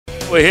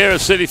We're here at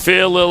Citi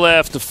Field a little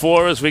after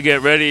 4 as we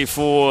get ready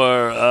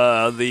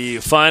for the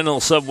final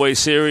Subway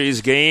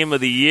Series game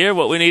of the year.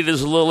 What we need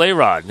is a little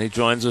A-Rod, and he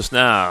joins us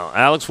now.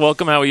 Alex,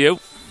 welcome. How are you?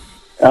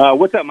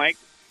 What's up, Mike?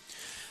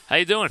 How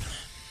you doing?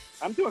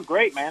 I'm doing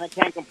great, man. I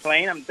can't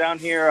complain. I'm down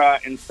here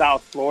in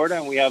South Florida,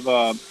 and we have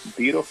a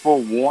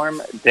beautiful, warm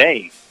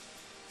day.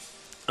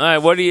 All right,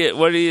 what do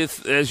you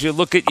as you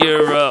look at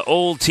your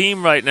old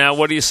team right now,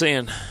 what are you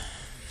seeing?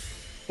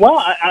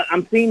 Well,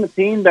 I'm seeing a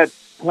team that's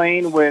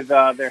playing with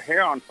their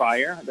hair on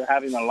fire. They're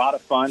having a lot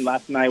of fun.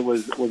 Last night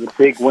was a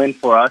big win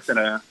for us, and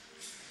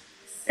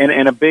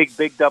a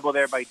big double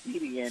there by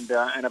Didi, and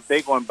a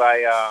big one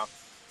by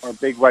our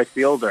big right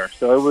fielder.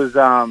 So it was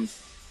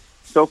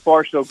so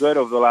far so good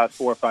over the last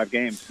 4 or 5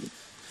 games.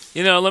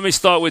 You know, let me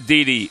start with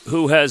Didi,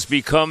 who has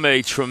become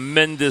a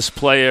tremendous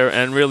player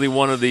and really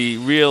one of the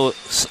real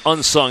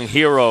unsung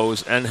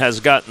heroes, and has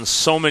gotten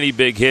so many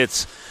big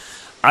hits.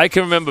 I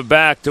can remember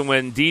back to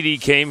when Didi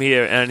came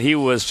here and he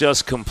was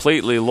just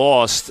completely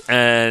lost,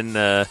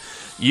 and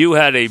you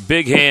had a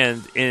big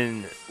hand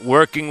in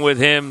working with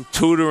him,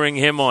 tutoring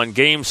him on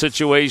game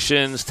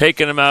situations,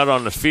 taking him out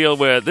on the field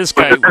where this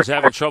guy was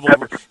having trouble.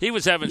 He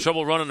was having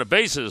trouble running the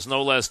bases,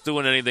 no less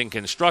doing anything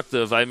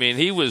constructive. I mean,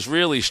 he was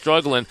really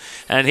struggling,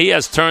 and he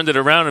has turned it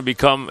around and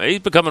he's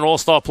become an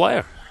all-star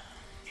player.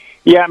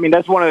 Yeah, I mean,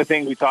 that's one of the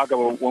things we talk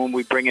about when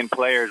we bring in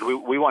players.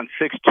 We want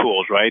 6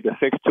 tools, right? The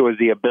 6th tool is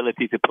the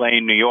ability to play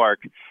in New York,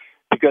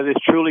 because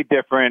it's truly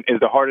different. It's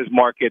the hardest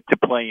market to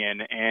play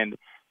in. And,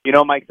 you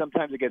know, Mike,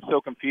 sometimes it gets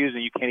so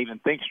confusing you can't even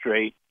think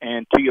straight.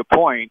 And to your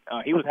point,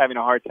 he was having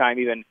a hard time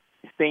even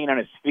staying on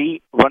his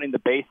feet, running the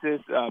bases.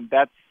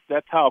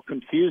 That's how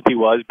confused he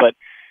was. But,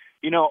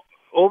 you know,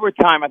 over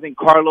time, I think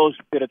Carlos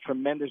did a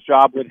tremendous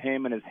job with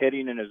him and his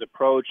hitting and his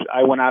approach.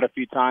 I went out a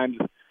few times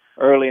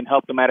early and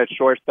helped him out at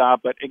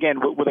shortstop. But, again,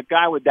 with a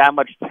guy with that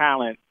much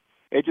talent,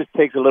 it just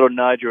takes a little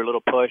nudge or a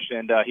little push,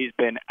 and he's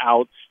been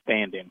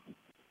outstanding.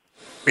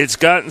 It's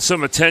gotten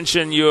some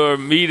attention, your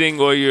meeting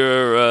or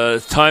your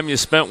time you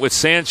spent with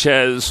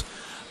Sanchez.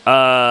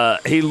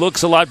 He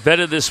looks a lot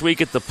better this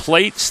week at the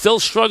plate. Still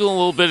struggling a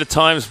little bit at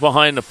times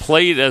behind the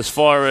plate as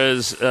far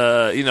as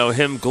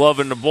him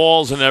gloving the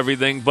balls and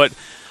everything. But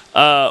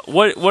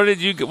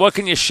what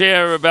can you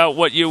share about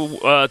what you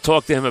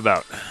talked to him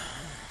about?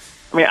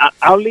 I mean,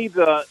 I'll leave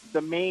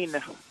the main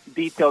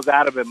details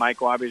out of it,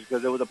 Michael, obviously,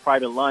 because it was a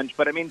private lunch.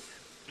 But, I mean,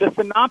 the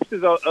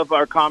synopsis of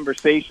our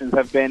conversations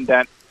have been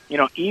that, you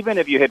know, even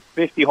if you hit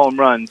 50 home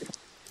runs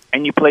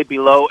and you play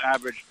below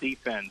average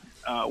defense,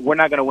 we're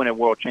not going to win a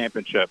world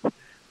championship.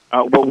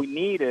 What we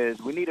need is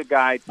a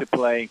guy to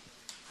play,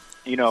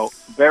 you know,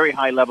 very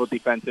high level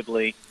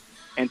defensively,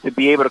 and to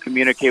be able to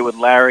communicate with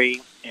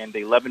Larry and the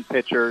 11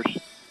 pitchers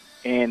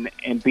and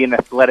be an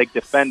athletic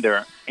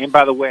defender. And,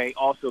 by the way,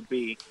 also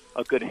be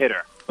a good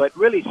hitter. But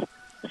really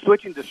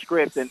switching the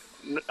script and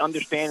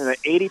understanding that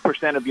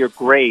 80% of your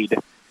grade,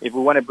 if we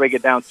want to break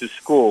it down to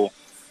school,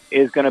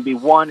 is going to be,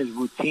 1 is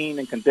routine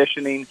and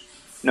conditioning.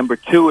 Number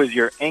 2 is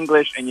your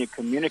English and your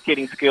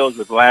communicating skills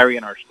with Larry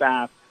and our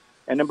staff.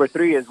 And number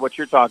 3 is what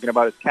you're talking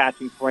about, is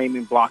catching,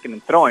 framing, blocking,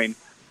 and throwing.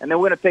 And then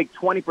we're going to take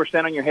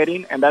 20% on your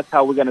hitting, and that's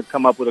how we're going to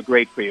come up with a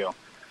grade for you.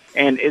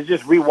 And it's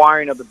just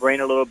rewiring of the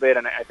brain a little bit,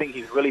 and I think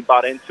he's really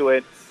bought into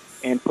it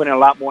and putting a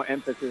lot more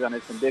emphasis on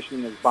his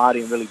conditioning, his body,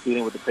 and really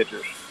dealing with the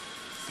pitchers.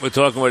 We're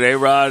talking with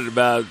A-Rod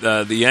about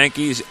the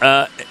Yankees.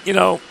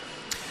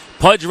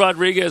 Pudge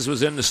Rodriguez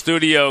was in the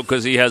studio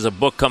because he has a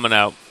book coming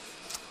out,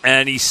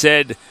 and he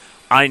said,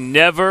 I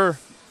never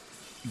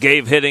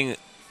gave hitting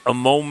a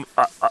moment.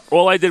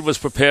 All I did was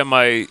prepare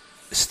my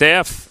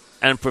staff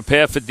and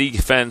prepare for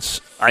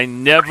defense. I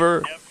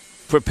never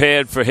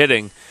prepared for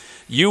hitting.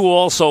 You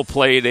also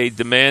played a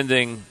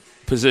demanding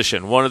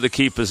position, one of the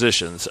key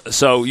positions.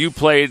 So you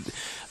played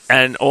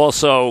and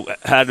also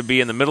had to be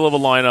in the middle of a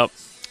lineup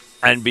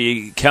and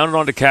be counted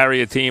on to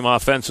carry a team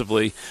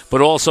offensively,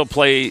 but also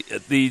play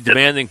the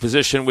demanding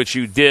position, which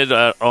you did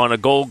on a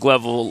Gold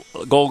Glove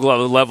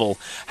level.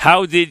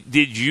 How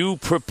did you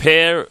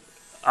prepare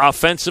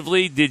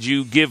offensively? Did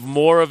you give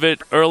more of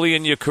it early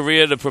in your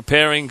career to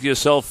preparing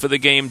yourself for the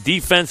game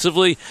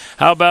defensively?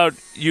 How about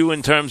you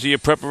in terms of your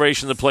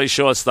preparation to play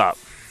shortstop?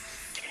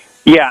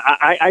 Yeah,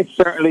 I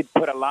certainly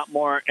put a lot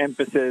more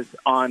emphasis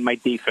on my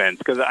defense,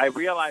 because I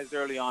realized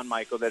early on,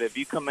 Michael, that if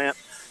you come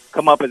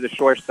up as a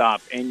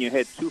shortstop and you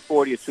hit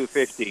 240 or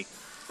 250,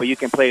 but you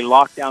can play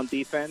lockdown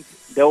defense,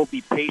 they will be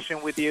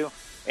patient with you,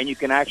 and you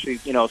can actually,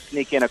 you know,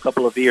 sneak in a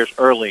couple of years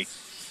early.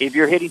 If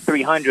you're hitting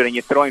 300 and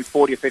you're throwing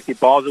 40 or 50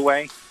 balls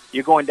away,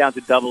 you're going down to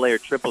AA or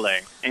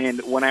AAA.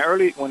 And when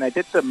I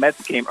did the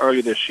Mets game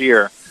earlier this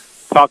year,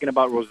 talking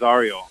about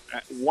Rosario,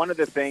 one of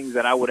the things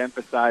that I would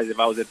emphasize if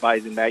I was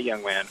advising that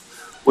young man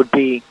would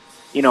be,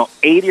 you know,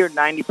 80 or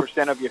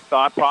 90% of your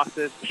thought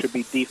process should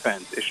be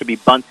defense. It should be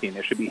bunting.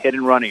 It should be hit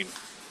and running.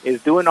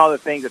 Is doing all the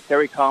things that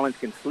Terry Collins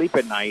can sleep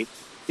at night,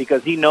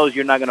 because he knows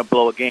you're not going to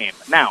blow a game.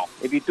 Now,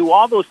 if you do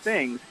all those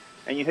things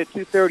and you hit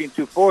 230 and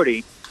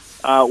 240,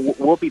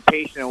 we'll be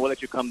patient and we'll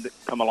let you come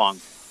along.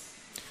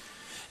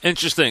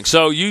 Interesting.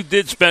 So you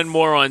did spend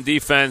more on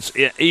defense,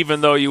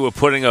 even though you were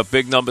putting up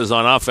big numbers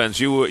on offense.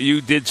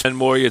 You did spend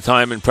more of your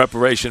time in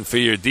preparation for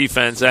your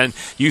defense, and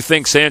you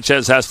think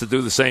Sanchez has to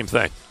do the same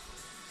thing.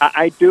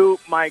 I do,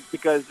 Mike,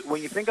 because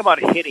when you think about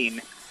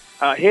hitting,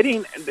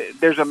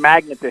 there's a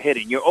magnet to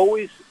hitting. You're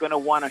always going to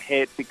want to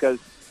hit because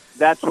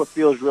that's what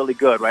feels really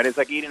good, right? It's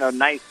like eating a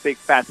nice, big,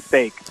 fat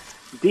steak.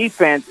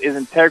 Defense is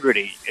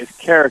integrity, it's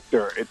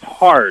character, it's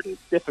hard,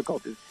 it's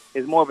difficult,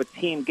 it's more of a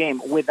team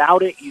game.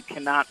 Without it, you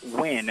cannot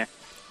win.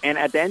 And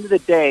at the end of the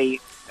day,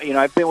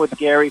 I've been with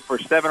Gary for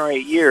 7 or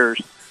 8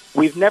 years.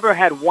 We've never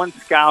had one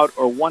scout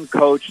or one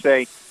coach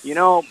say,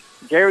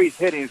 Gary's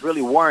hitting is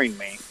really worrying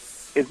me.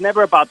 It's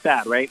never about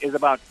that, right? It's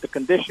about the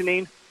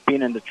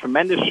being in the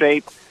tremendous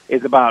shape.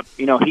 It's about,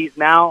 he's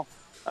now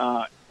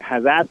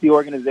has asked the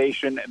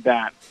organization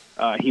that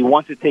he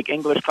wants to take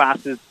English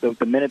classes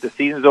the minute the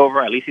season's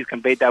over. At least he's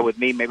conveyed that with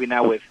me. Maybe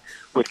not with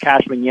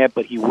Cashman yet,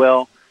 but he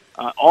will.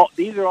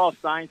 These are all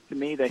signs to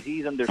me that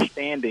he's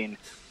understanding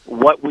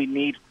what we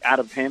need out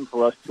of him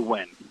for us to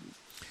win.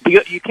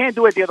 You can't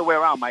do it the other way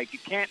around, Mike. You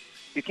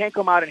can't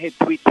come out and hit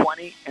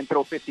 320 and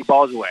throw 50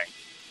 balls away.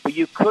 But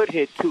you could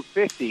hit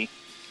 250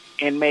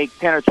 and make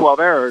 10 or 12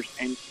 errors,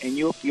 and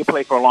you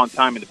play for a long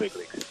time in the big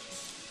leagues.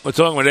 We're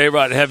talking with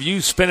A-Rod. Have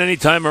you spent any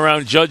time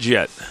around Judge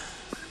yet?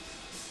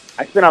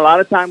 I spent a lot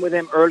of time with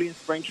him early in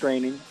spring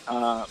training.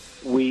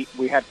 We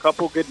had a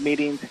couple good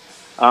meetings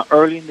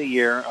early in the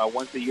year,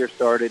 once the year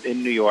started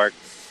in New York.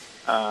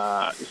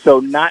 So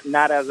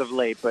not as of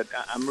late, but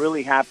I'm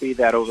really happy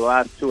that over the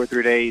last 2 or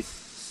 3 days,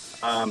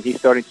 he's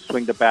starting to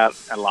swing the bat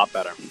a lot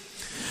better.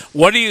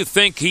 What do you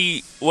think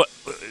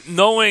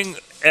knowing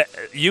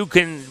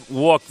you've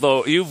walked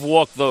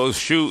those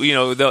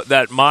shoes,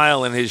 that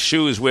mile in his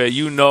shoes where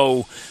when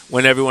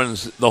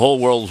the whole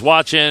world's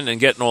watching and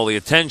getting all the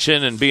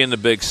attention and being the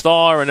big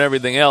star and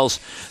everything else.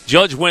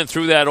 Judge went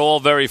through that all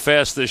very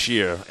fast this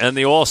year, and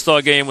the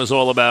All-Star game was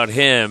all about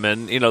him,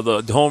 and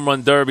the home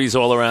run derby's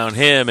all around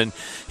him, and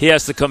he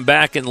has to come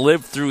back and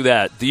live through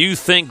that. Do you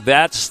think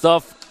that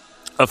stuff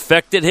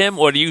affected him,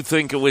 or do you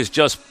think it was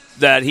just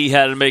that he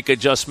had to make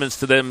adjustments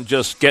to them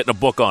just getting a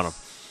book on him?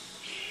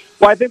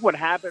 Well, I think what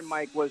happened,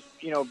 Mike, was,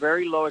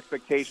 very low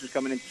expectations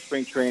coming into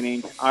spring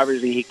training.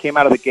 Obviously, he came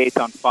out of the gates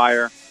on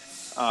fire.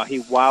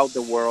 He wowed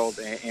the world,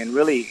 and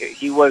really,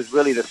 he was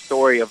really the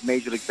story of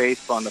Major League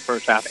Baseball in the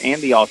first half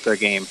and the All-Star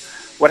game.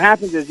 What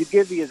happens is you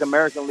give these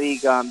American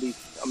League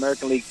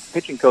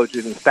pitching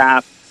coaches and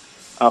staff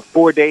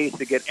 4 days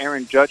to get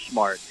Aaron Judge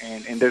smart,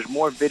 and there's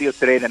more video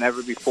today than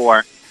ever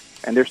before,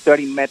 and they're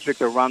studying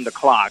metrics around the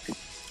clock.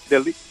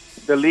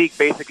 The league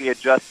basically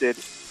adjusted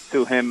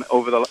to him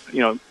over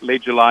the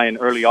late July and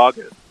early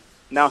August.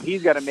 Now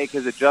he's got to make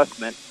his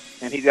adjustment,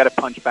 and he's got to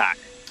punch back.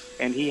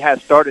 And he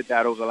has started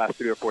that over the last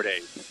 3 or 4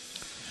 days.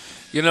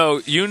 You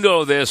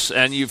know this,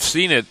 and you've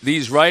seen it.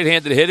 These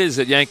right-handed hitters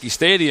at Yankee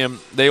Stadium,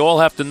 they all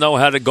have to know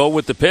how to go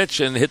with the pitch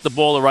and hit the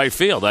ball to right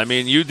field. I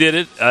mean, you did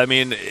it. I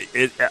mean,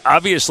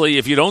 obviously,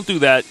 if you don't do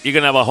that, you're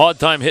going to have a hard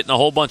time hitting a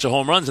whole bunch of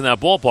home runs in that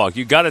ballpark.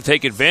 You got to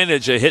take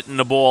advantage of hitting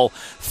the ball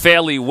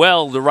fairly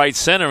well to right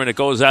center, and it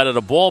goes out of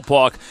the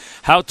ballpark.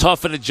 How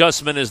tough an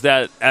adjustment is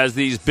that as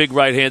these big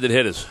right-handed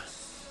hitters?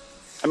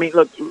 I mean,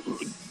 look,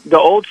 the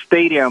old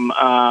stadium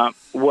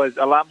was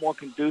a lot more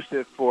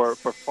conducive for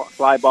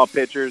fly ball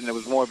pitchers, and it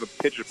was more of a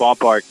pitcher's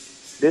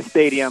ballpark. This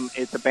stadium,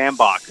 it's a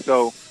bandbox.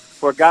 So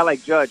for a guy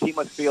like Judge, he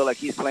must feel like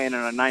he's playing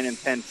on a 9 and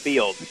 10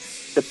 field.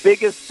 The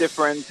biggest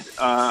difference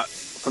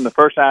from the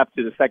first half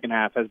to the second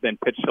half has been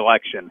pitch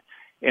selection.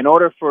 In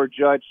order for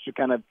Judge to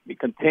kind of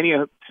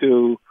continue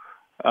to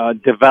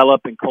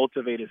develop and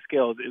cultivate his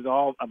skills, is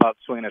all about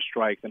swinging at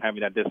strikes and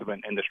having that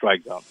discipline in the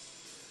strike zone.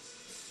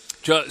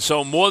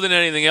 So more than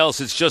anything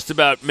else, it's just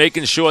about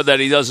making sure that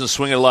he doesn't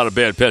swing at a lot of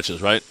bad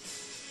pitches, right?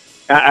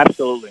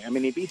 Absolutely. I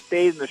mean, if he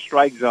stays in the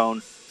strike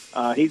zone,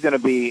 he's going to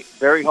be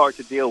very hard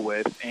to deal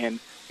with. And,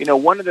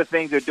 one of the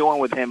things they're doing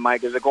with him,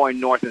 Mike, is they're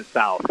going north and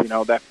south.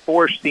 That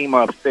four-seam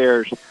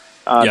upstairs,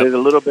 there's a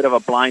little bit of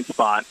a blind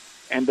spot.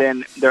 And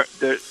then they're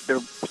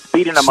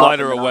speeding him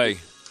Slider up. away.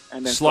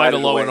 And then slider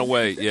low and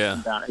away,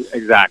 yeah.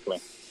 Exactly.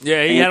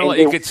 Yeah,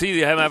 you could see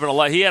him having a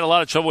lot. He had a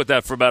lot of trouble with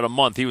that for about a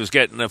month. He was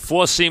getting a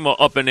four-seamer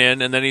up and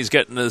in, and then he's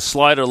getting the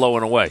slider low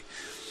and away.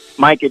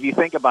 Mike, if you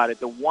think about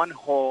it, the one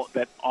hole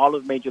that all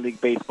of Major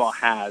League Baseball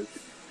has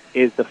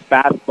is the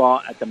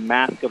fastball at the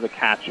mask of the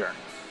catcher.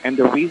 And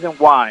the reason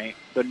why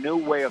the new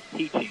way of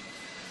teaching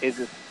is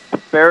this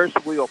Ferris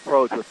wheel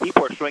approach where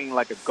people are swinging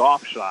like a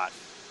golf shot.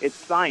 It's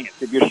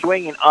science. If you're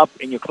swinging up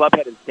and your club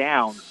head is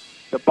down,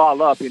 the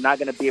ball up, you're not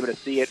going to be able to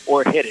see it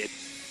or hit it.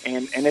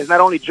 And it's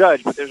not only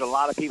Judge, but there's a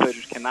lot of people that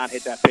just cannot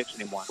hit that pitch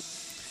anymore.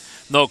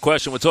 No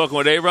question. We're talking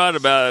with A-Rod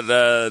about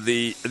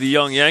the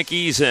young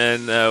Yankees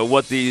and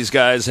what these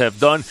guys have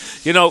done.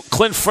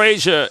 Clint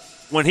Frazier,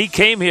 when he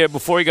came here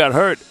before he got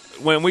hurt,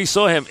 when we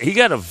saw him, he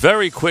got a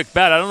very quick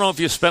bat. I don't know if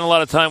you spent a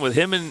lot of time with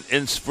him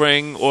in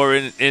spring or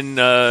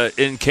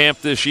in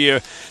camp this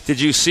year.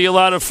 Did you see a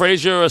lot of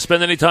Frazier or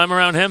spend any time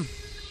around him?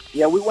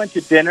 Yeah, we went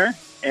to dinner,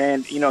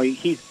 and,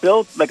 he's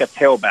built like a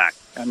tailback.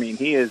 I mean,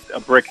 he is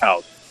a brick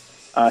house.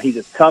 He's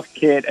a tough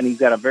kid, and he's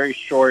got a very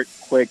short,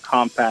 quick,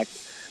 compact.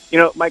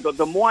 Michael,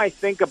 the more I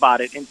think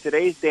about it, in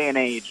today's day and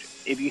age,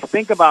 if you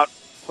think about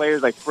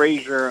players like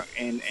Frazier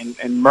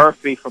and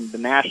Murphy from the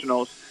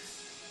Nationals,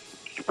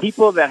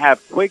 people that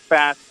have quick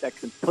bats, that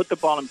can put the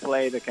ball in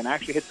play, that can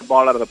actually hit the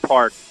ball out of the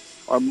park,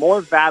 are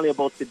more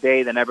valuable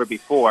today than ever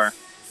before.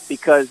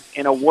 Because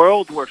in a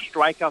world where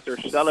strikeouts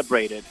are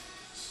celebrated,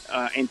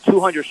 and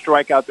 200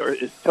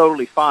 strikeouts is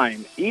totally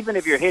fine, even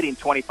if you're hitting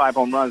 25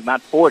 home runs,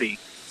 not 40,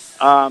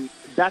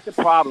 that's a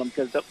problem.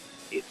 Because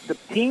the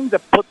teams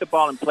that put the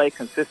ball in play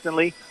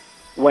consistently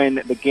when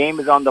the game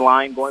is on the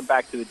line, going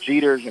back to the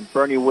Jeters and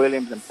Bernie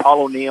Williams and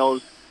Paul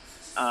O'Neill's,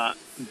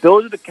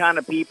 those are the kind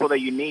of people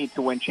that you need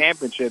to win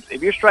championships.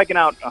 If you're striking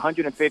out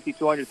 150,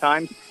 200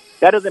 times,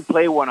 that doesn't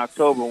play well in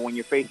October when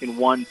you're facing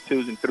 1s,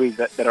 2s, and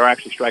 3s that are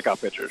actually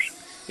strikeout pitchers.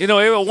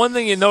 Aaron, one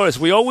thing you notice,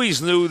 we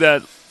always knew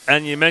that,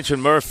 and you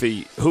mentioned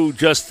Murphy, who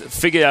just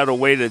figured out a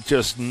way to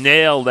just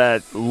nail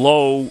that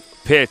low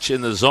pitch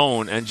in the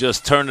zone and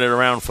just turn it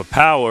around for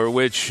power,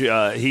 which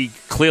he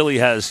clearly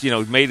has,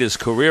 made his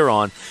career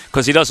on,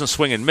 because he doesn't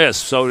swing and miss.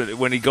 So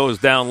when he goes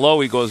down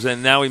low, he goes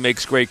in. Now he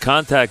makes great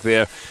contact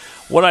there.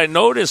 What I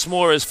notice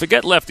more is,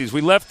 forget lefties.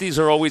 Lefties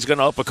are always going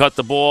to uppercut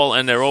the ball,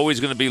 and they're always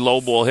going to be low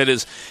ball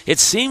hitters. It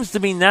seems to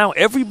me now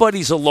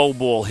everybody's a low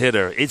ball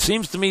hitter. It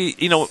seems to me,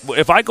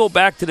 if I go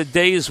back to the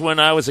days when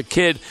I was a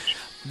kid,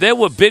 there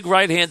were big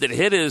right-handed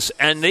hitters,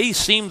 and they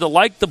seemed to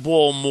like the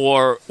ball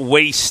more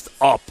waist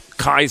up.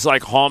 Guys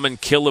like Harmon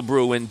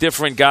Killebrew and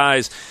different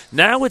guys.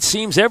 Now it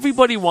seems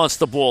everybody wants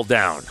the ball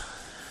down.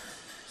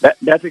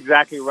 That's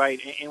exactly right.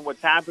 And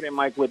what's happening,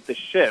 Mike, with the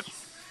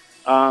shifts,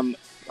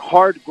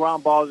 hard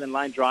ground balls and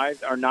line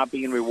drives are not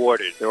being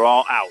rewarded. They're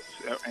all outs,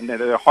 and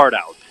they're hard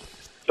outs.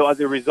 So as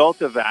a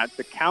result of that,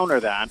 to counter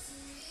that,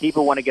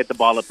 people want to get the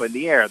ball up in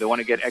the air. They want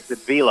to get exit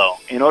velo.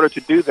 In order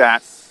to do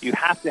that, you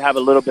have to have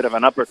a little bit of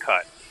an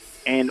uppercut.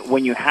 And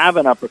when you have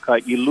an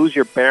uppercut, you lose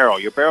your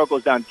barrel. Your barrel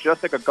goes down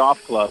just like a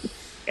golf club.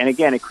 And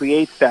again, it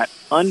creates that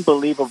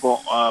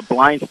unbelievable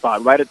blind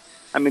spot, right?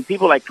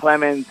 People like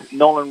Clemens,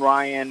 Nolan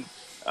Ryan,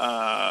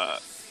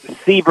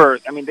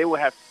 Siebert, they would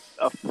have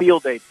a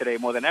field day today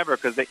more than ever,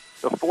 because the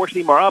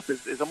four-seamer up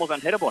is almost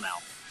unhittable now.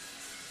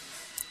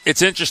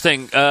 It's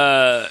interesting.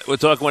 We're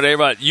talking with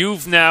A-Rod.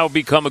 You've now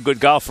become a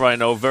good golfer, I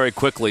know, very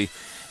quickly.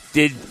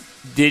 Did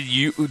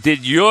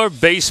your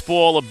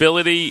baseball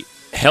ability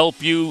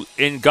help you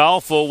in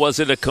golf, or was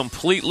it a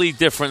completely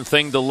different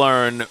thing to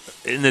learn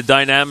in the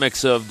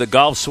dynamics of the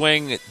golf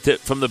swing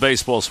from the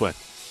baseball swing?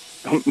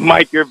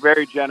 Mike, you're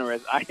very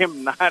generous. I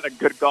am not a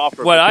good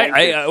golfer. Well,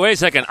 wait a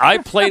second. I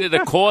played at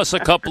a course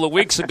a couple of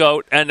weeks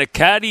ago, and the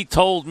caddy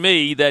told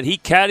me that he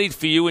caddied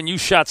for you, and you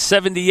shot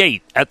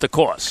 78 at the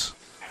course.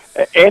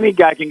 Any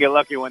guy can get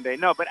lucky one day.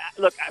 No, but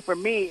look, for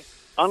me,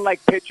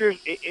 unlike pitchers,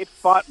 it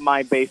fought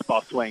my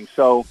baseball swing.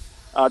 So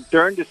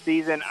during the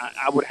season,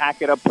 I would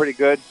hack it up pretty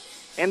good.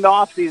 In the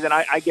off season,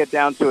 I get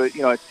down to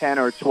a 10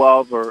 or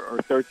 12 or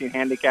 13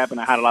 handicap,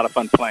 and I had a lot of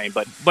fun playing.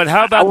 But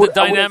how about the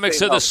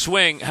dynamics of the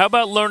swing? How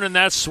about learning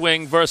that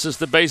swing versus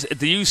the base?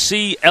 Do you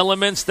see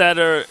elements that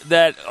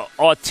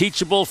are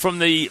teachable from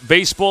the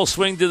baseball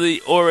swing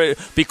or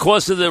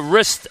because of the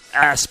wrist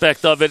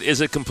aspect of it?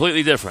 Is it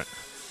completely different?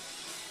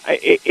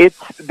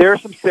 There are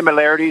some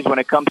similarities when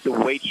it comes to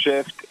weight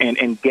shift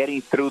and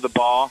getting through the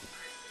ball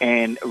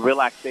and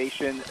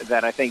relaxation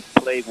that I think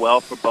play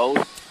well for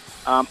both.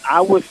 I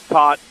was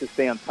taught to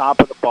stay on top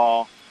of the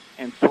ball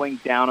and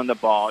swing down on the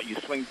ball. You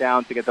swing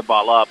down to get the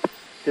ball up.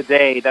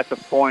 Today, that's a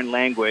foreign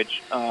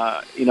language.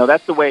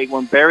 That's the way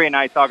when Barry and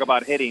I talk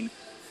about hitting,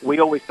 we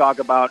always talk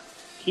about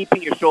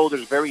keeping your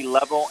shoulders very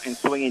level and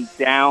swinging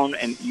down,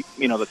 and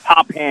the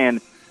top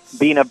hand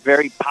being a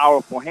very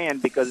powerful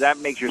hand, because that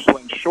makes your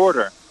swing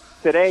shorter.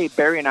 Today,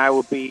 Barry and I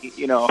will be,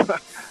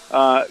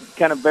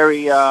 kind of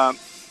very on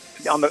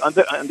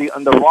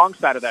the wrong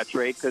side of that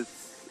trade, because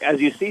as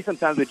you see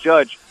sometimes with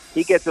Judge,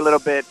 he gets a little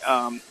bit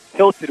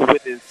tilted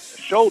with his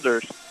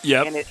shoulders,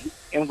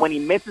 and when he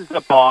misses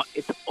the ball,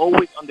 it's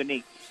always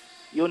underneath.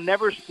 You'll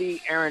never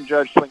see Aaron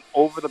Judge swing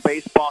over the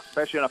baseball,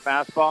 especially on a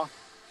fastball.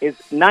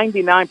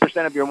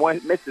 99% of your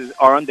misses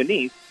are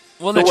underneath.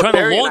 Well, they're trying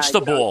to launch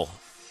the ball.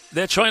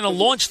 They're trying to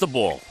launch the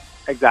ball.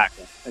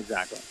 Exactly.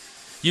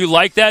 You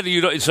like that?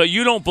 So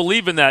you don't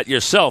believe in that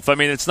yourself?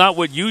 It's not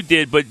what you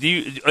did, but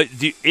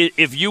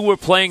if you were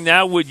playing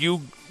now, would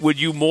you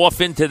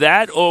morph into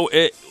that,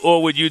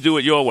 or would you do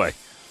it your way?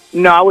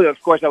 No, I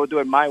would do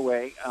it my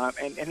way.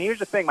 And here's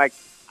the thing, Mike.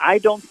 I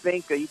don't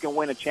think that you can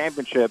win a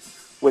championship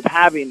with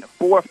having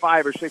 4 or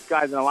 5 or 6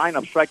 guys in a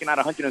lineup striking out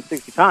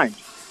 160 times.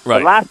 Right.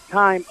 The last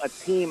time a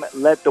team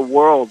led the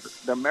world,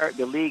 the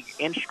league,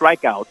 in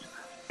strikeouts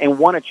and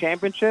won a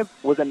championship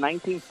was the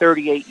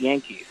 1938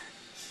 Yankees.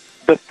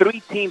 The 3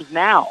 teams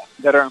now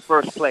that are in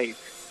first place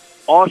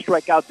all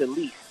strike out the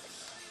least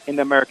in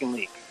the American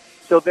League.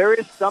 So there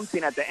is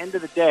something at the end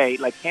of the day,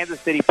 like Kansas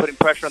City putting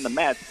pressure on the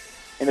Mets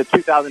in the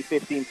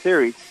 2015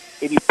 series.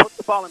 If you put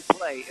the ball in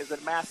play, is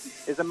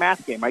a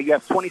math game, right? You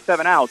have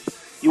 27 outs.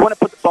 You want to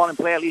put the ball in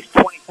play at least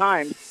 20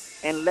 times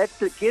and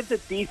give the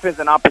defense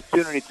an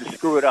opportunity to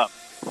screw it up,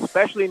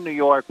 especially in New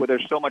York where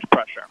there's so much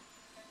pressure.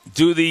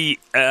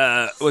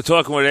 We're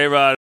talking with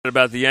A-Rod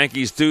about the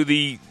Yankees. Do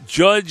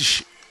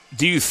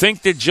you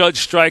think the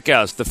Judge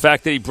strikeouts, the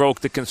fact that he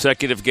broke the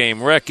consecutive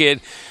game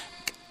record,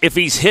 if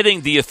he's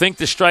hitting, do you think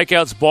the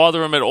strikeouts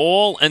bother him at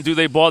all? And do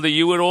they bother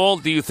you at all?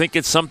 Do you think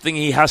it's something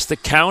he has to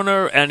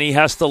counter and he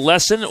has to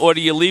lessen, or do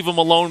you leave him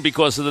alone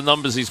because of the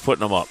numbers he's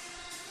putting him up?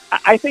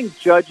 I think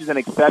Judge is an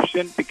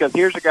exception because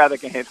here's a guy that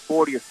can hit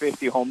 40 or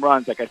 50 home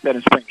runs, like I said,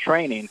 in spring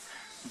training.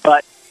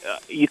 But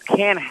you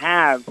can't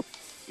have,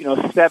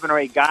 7 or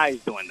 8 guys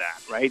doing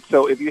that, right?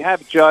 So if you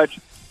have Judge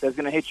that's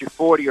going to hit you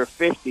 40 or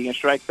 50 and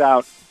strikes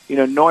out,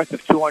 north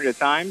of 200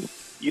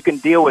 times, you can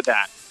deal with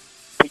that.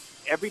 But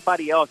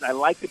everybody else, I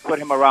like to put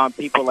him around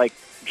people like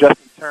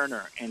Justin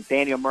Turner and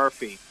Daniel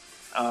Murphy,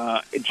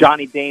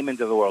 Johnny Damon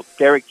of the world,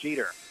 Derek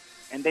Jeter.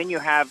 And then you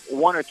have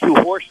 1 or 2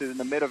 horses in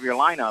the middle of your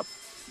lineup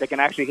that can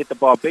actually hit the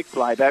ball big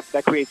fly. That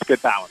creates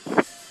good balance.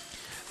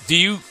 Do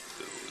you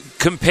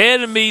compare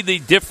to me the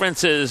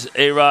differences,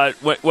 A-Rod,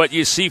 what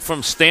you see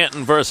from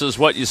Stanton versus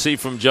what you see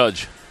from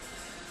Judge?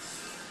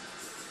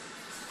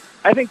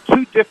 I think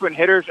 2 different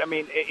hitters. I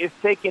mean, it's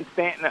taken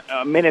Stanton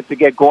a minute to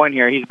get going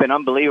here. He's been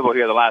unbelievable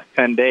here the last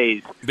 10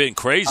 days. Been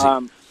crazy.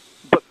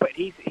 But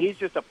he's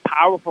just a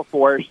powerful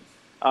force.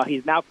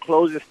 He's now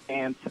closed his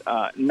stance.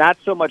 Not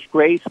so much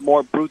grace,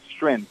 more brute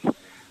strength.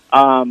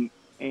 And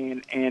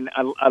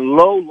a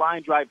low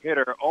line drive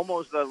hitter,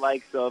 almost the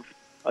likes of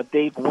a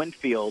Dave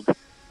Winfield,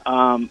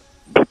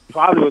 but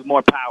probably with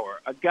more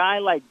power. A guy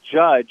like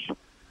Judge,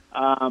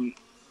 I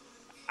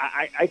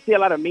see a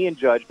lot of me in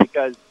Judge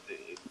because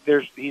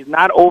he's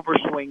not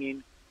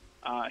over-swinging.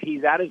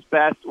 He's at his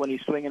best when he's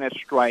swinging at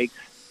strikes,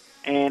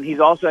 and he's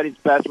also at his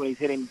best when he's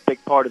hitting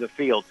big part of the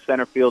field,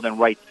 center field and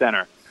right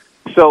center.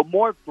 So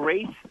more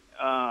grace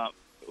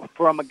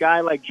from a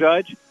guy like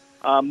Judge,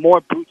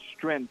 more brute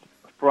strength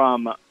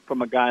from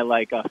a guy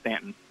like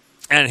Stanton.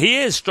 And he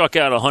has struck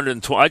out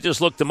 120. I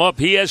just looked him up.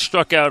 He has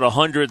struck out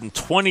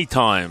 120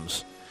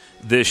 times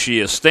this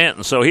year,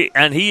 Stanton. So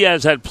he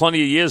has had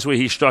plenty of years where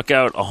he struck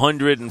out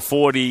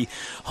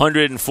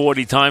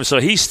 140 times. So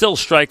he's still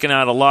striking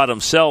out a lot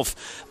himself.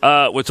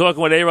 We're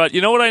talking with A-Rod.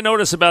 You know what I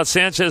notice about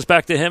Sanchez,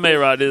 back to him,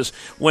 A-Rod, is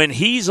when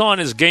he's on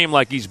his game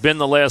like he's been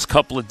the last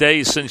couple of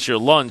days since your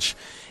lunch,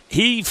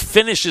 he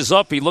finishes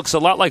up. He looks a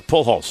lot like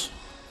Pujols.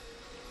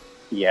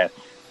 Yes.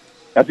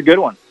 That's a good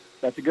one.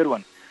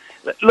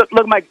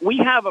 Look, Mike, we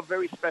have a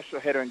very special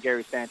hitter in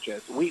Gary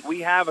Sanchez.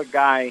 We have a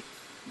guy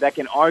that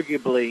can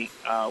arguably,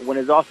 when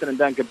it's all said and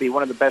done, could be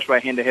one of the best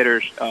right-handed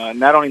hitters,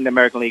 not only in the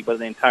American League, but in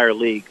the entire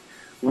league.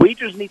 We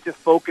just need to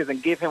focus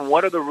and give him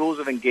what are the rules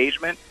of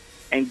engagement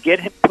and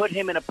put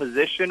him in a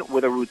position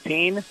with a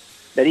routine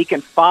that he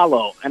can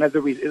follow. And as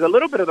is a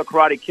little bit of the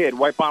Karate Kid,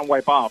 wipe on,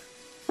 wipe off.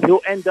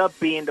 He'll end up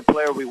being the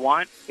player we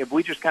want if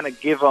we just kind of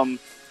give him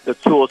the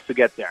tools to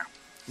get there.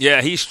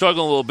 Yeah, he's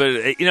struggling a little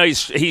bit.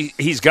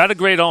 He's got a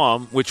great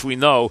arm, which we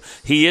know.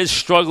 He is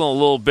struggling a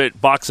little bit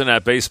boxing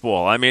that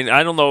baseball. I mean,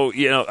 I don't know.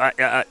 You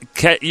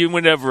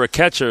were never a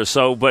catcher,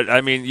 but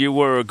I mean, you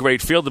were a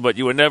great fielder, but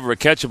you were never a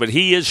catcher. But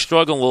he is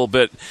struggling a little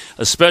bit,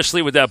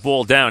 especially with that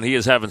ball down. He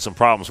is having some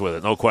problems with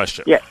it, no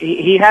question. Yeah,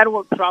 he had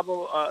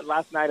trouble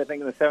last night, I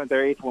think, in the 7th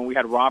or 8th when we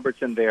had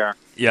Robertson there.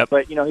 Yep.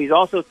 But, he's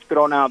also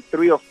thrown out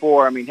 3 or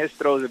 4. I mean, his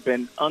throws have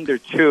been under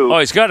 2. Oh,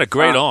 he's got a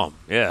great arm.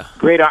 Yeah.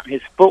 Great arm.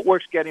 His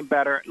footwork's getting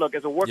better. Look,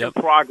 it's a work in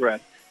progress.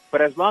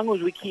 But as long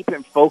as we keep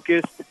him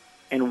focused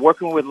and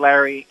working with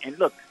Larry, and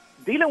look,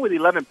 dealing with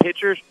 11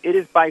 pitchers, it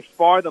is by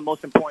far the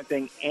most important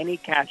thing any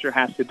catcher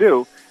has to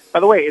do.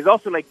 By the way, it's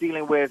also like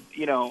dealing with,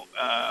 11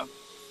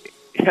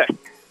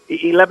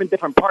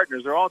 different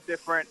partners. They're all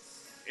different,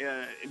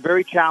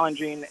 very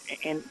challenging.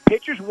 And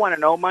pitchers want to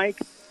know, Mike,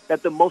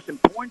 that the most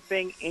important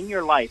thing in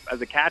your life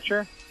as a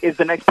catcher is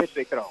the next pitch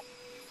they throw.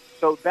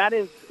 So that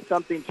is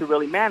something to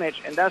really manage,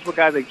 and that's what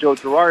guys like Joe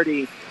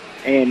Girardi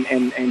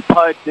and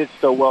Pudge did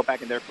so well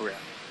back in their career.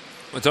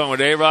 We're talking with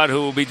A-Rod,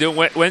 who will be doing.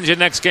 When's your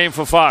next game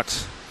for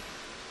Fox?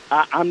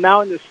 I'm now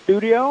in the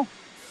studio,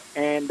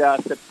 and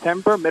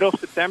middle of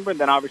September, and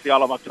then obviously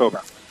all of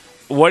October.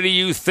 What do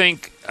you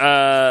think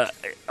are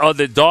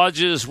the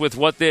Dodgers with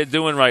what they're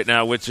doing right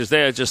now, which is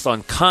they're just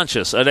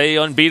unconscious? Are they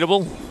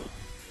unbeatable?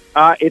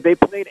 If they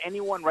played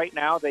anyone right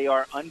now, they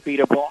are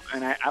unbeatable,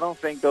 and I don't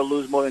think they'll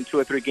lose more than 2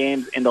 or 3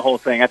 games in the whole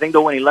thing. I think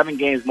they'll win 11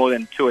 games more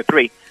than 2 or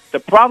 3. The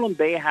problem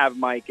they have,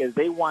 Mike, is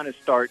they want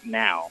to start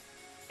now.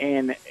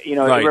 And,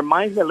 It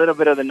reminds me a little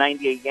bit of the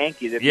 98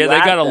 Yankees. They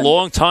got a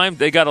long time.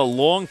 They got a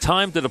long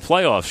time to the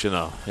playoffs,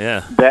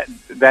 Yeah.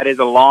 That is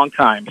a long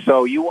time.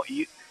 So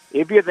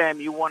if you're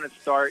them, you want to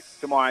start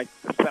tomorrow. I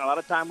spent a lot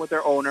of time with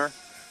their owner,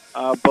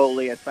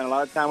 Boley. I spent a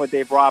lot of time with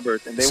Dave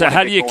Roberts. And so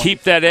how do you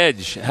keep that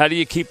edge? How do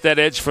you keep that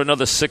edge for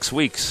another 6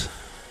 weeks?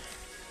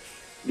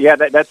 Yeah,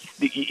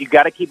 you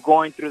got to keep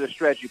going through the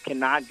stretch. You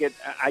cannot get.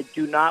 I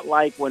do not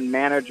like when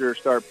managers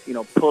start,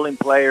 pulling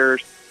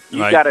players. You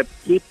got to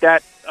keep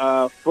that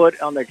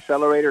foot on the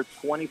accelerator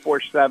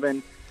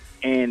 24/7,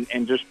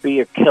 and just be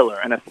a killer,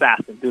 an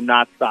assassin. Do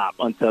not stop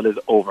until it's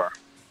over.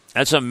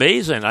 That's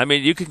amazing. I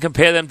mean, you can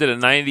compare them to the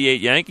 '98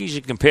 Yankees.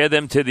 You can compare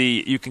them to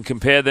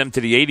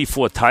the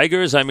 '84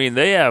 Tigers. I mean,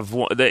 they have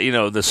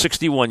the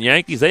 '61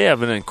 Yankees. They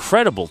have an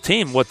incredible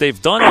team. What they've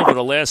done over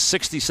the last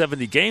 60,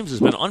 70 games has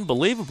been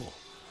unbelievable.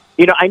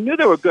 I knew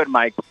they were good,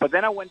 Mike, but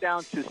then I went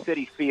down to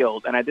Citi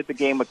Field, and I did the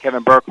game with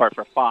Kevin Burkhardt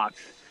for Fox.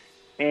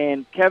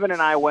 And Kevin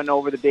and I went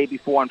over the day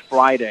before on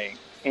Friday.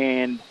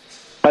 And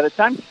by the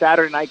time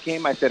Saturday night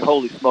came, I said,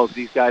 holy smokes,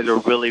 these guys are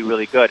really,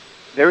 really good.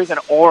 There is an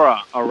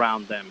aura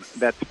around them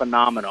that's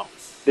phenomenal.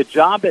 The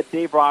job that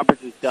Dave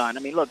Roberts has done, I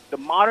mean, look, the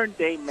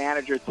modern-day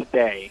manager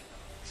today,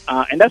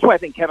 and that's why I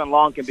think Kevin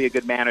Long can be a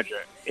good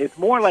manager, it's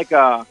more like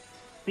a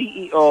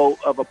CEO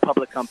of a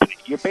public company.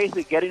 You're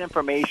basically getting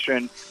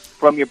information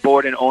from your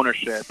board and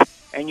ownership,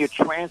 and you're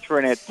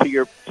transferring it to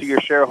your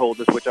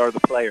shareholders, which are the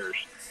players.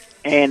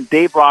 And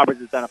Dave Roberts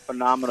has done a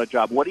phenomenal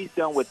job. What he's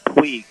done with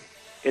Puig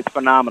is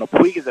phenomenal.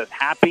 Puig is as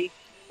happy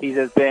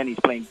he's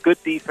playing good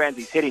defense,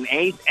 he's hitting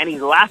ace, and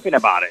he's laughing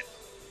about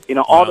it.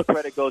 All the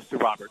credit goes to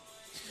Roberts.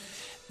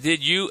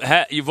 Did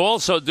you've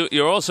also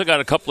got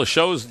a couple of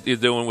shows you're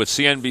doing with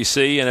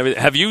CNBC and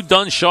everything. Have you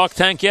done Shark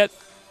Tank yet?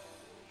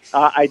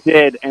 I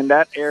did, and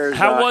that airs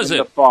in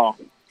the fall.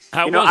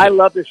 How was it?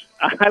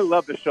 I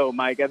love the show,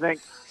 Mike. I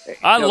think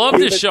I love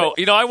this show.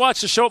 I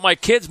watch the show with my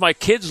kids. My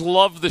kids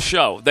love the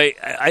show.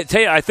 I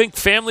tell you, I think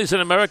families in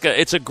America,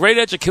 it's a great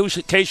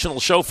educational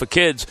show for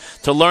kids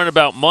to learn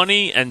about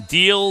money and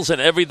deals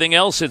and everything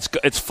else.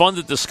 It's fun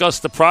to discuss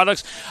the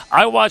products.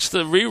 I watch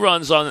the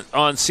reruns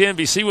on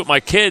CNBC with my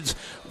kids.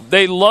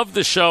 They love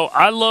the show.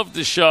 I love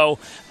the show.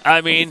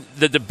 I mean,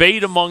 the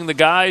debate among the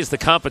guys, the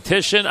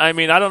competition. I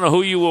mean, I don't know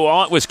who you were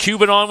on. Was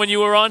Cuban on when you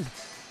were on?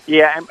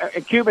 Yeah,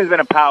 and Cuban's been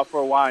a pal for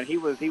a while, and he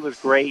was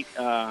great.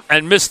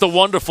 And Mr.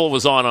 Wonderful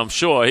was on, I'm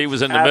sure. He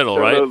was in the middle,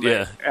 right?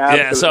 Yeah.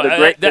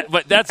 Absolutely. Yeah,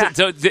 but that's it.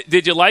 So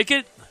did you like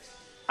it?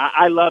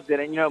 I loved it.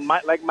 And,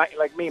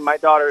 my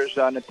daughters,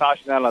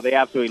 Natasha and Ella, they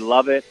absolutely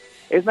love it.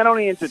 It's not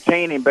only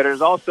entertaining, but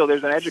there's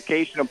an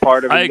educational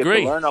part of it. I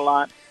agree. You get to learn a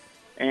lot.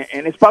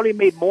 And it's probably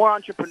made more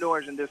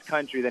entrepreneurs in this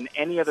country than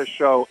any other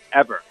show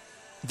ever.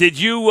 Did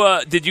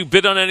you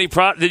bid on any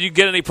Did you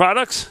get any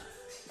products?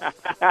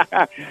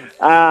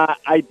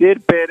 I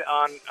did bid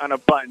on a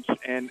bunch,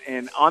 and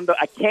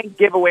I can't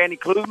give away any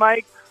clues,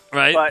 Mike.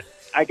 Right. But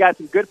I got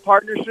some good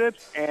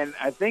partnerships, and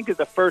I think it's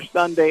the first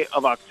Sunday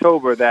of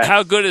October.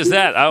 How good is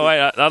that?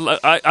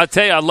 I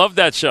tell you, I love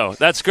that show.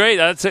 That's great.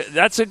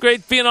 That's a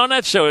great being on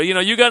that show.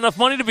 You got enough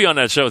money to be on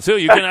that show too.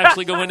 You can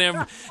actually go in there.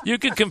 And you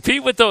can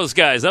compete with those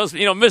guys. Those,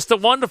 Mr.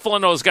 Wonderful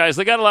and those guys.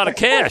 They got a lot of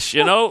cash.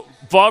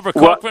 Barbara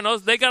Corcoran.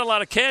 They got a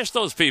lot of cash.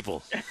 Those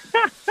people.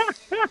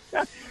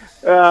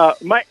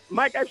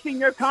 Mike, I've seen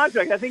your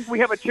contract. I think we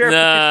have a chair.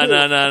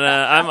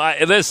 No.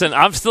 Listen,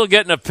 I'm still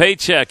getting a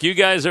paycheck. You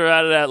guys are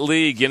out of that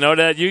league. You know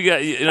that.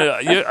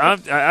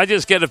 I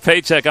just get a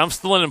paycheck. I'm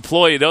still an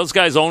employee. Those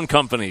guys own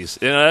companies.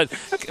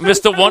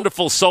 Mr.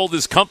 Wonderful sold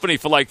his company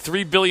for like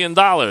 $3 billion.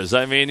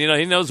 I mean,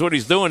 he knows what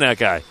he's doing. That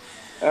guy.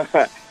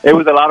 It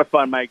was a lot of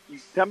fun, Mike.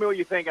 Tell me what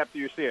you think after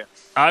you see it.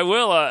 I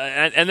will.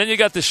 And then you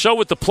got the show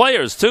with the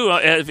players too.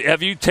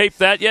 Have you taped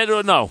that yet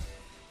or no?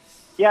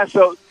 Yeah.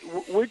 So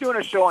we're doing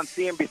a show on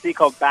CNBC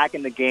called Back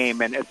in the Game,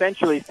 and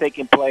essentially it's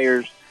taking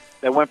players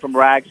that went from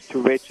rags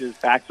to riches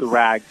back to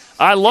rags.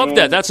 I love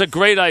that. That's a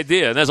great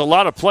idea, and there's a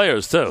lot of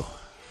players, too.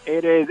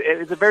 It is.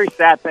 It's a very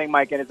sad thing,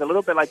 Mike, and it's a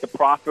little bit like The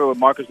Prophet with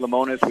Marcus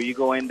Lemonis, where you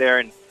go in there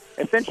and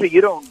essentially you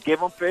don't give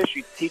them fish,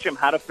 you teach them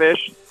how to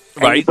fish,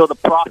 and right. You build a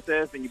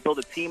process and you build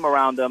a team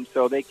around them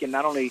so they can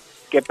not only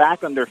get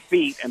back on their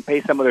feet and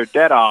pay some of their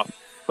debt off,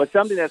 but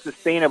something that's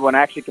sustainable and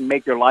actually can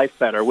make their life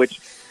better,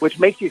 which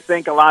makes you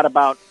think a lot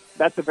about.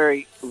 That's a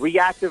very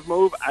reactive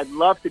move. I'd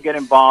love to get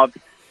involved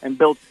and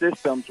build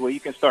systems where you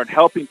can start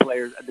helping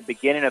players at the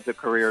beginning of their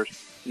careers,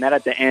 not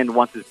at the end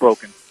once it's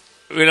broken.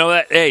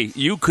 Hey,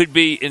 you could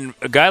be in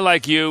a guy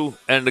like you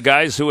and the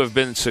guys who have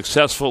been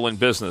successful in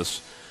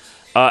business.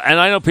 And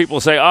I know people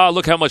say,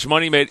 look how much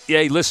money you made.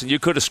 Yeah, listen, you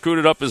could have screwed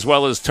it up as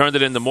well as turned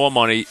it into more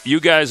money. You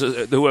guys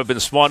who have been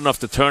smart enough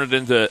to turn it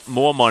into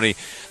more money,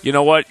 you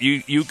know what?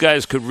 You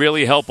guys could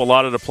really help a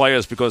lot of the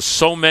players because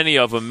so many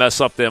of them mess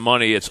up their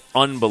money. It's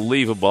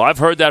unbelievable. I've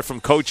heard that from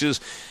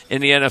coaches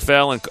in the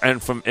NFL and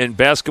from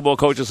basketball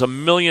coaches a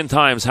million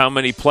times how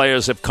many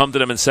players have come to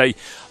them and say,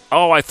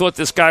 I thought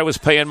this guy was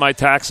paying my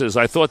taxes.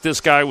 I thought this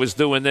guy was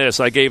doing this.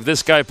 I gave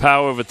this guy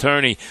power of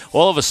attorney.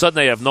 All of a sudden,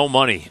 they have no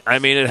money. I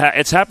mean,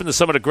 it's happened to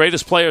some of the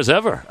greatest players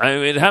ever. I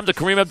mean, it happened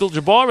to Kareem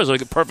Abdul-Jabbar as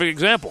a perfect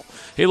example.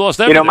 He lost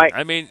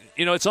everything.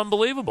 It's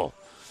unbelievable.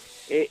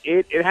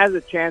 It has a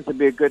chance to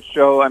be a good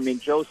show. I mean,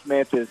 Joe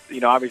Smith is,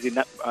 obviously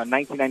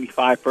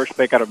 1995 first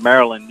pick out of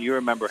Maryland. You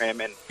remember him.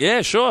 And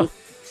yeah, sure.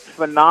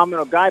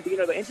 Phenomenal guy.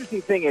 But, the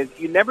interesting thing is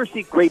you never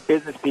see great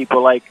business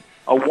people like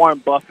a Warren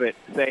Buffett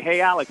say,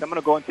 hey, Alex, I'm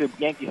going to go into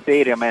Yankee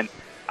Stadium and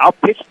I'll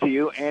pitch to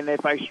you. And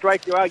if I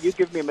strike you out, you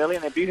give me $1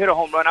 million. If you hit a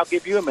home run, I'll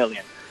give you $1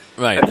 million.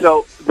 Right. And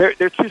so they're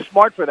too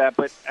smart for that.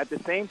 But at the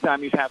same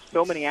time, you have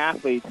so many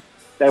athletes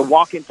that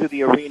walk into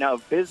the arena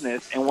of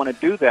business and want to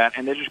do that,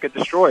 and they just get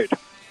destroyed.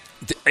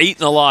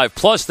 eaten alive.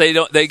 Plus,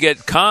 they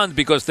get conned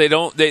because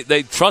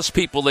they trust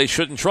people they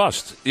shouldn't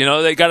trust. You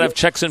know, they got to have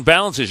checks and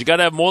balances. You got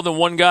to have more than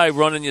one guy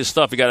running your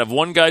stuff. You got to have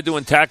one guy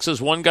doing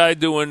taxes, one guy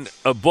doing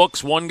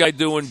books, one guy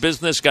doing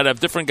business. Got to have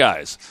different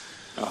guys.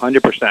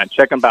 100%.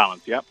 Check and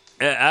balance. Yep.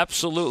 Yeah,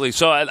 absolutely.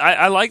 So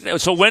I like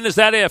that. So when does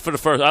that air for the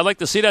first? I'd like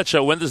to see that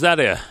show. When does that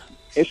air?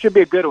 It should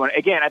be a good one.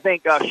 Again, I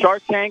think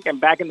Shark Tank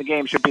and Back in the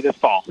Game should be this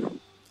fall.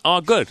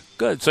 Oh, good.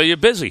 So you're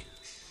busy.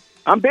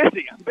 I'm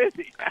busy.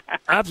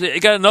 Absolutely.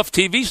 You got enough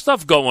TV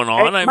stuff going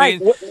on. Hey,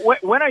 Mike,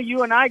 when are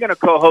you and I going to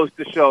co-host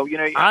the show? You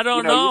know, I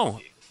don't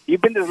know.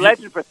 You've been this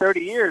legend for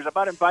 30 years.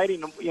 About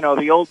inviting,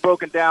 the old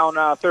broken down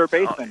third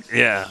baseman.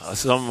 Yeah,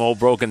 some old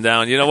broken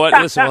down. You know what?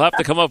 Listen, we'll have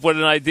to come up with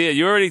an idea.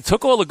 You already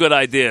took all the good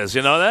ideas.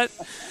 You know that?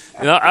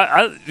 You know,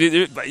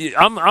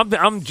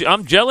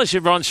 I'm jealous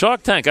you're on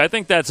Shark Tank. I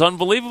think that's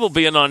unbelievable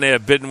being on there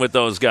bidding with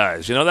those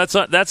guys. You know, that's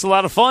a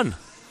lot of fun.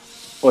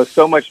 Well, it's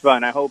so much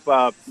fun. I hope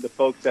the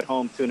folks at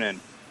home tune in.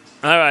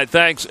 All right,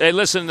 thanks. Hey,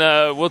 listen,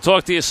 we'll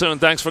talk to you soon.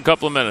 Thanks for a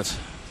couple of minutes.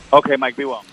 Okay, Mike, be well.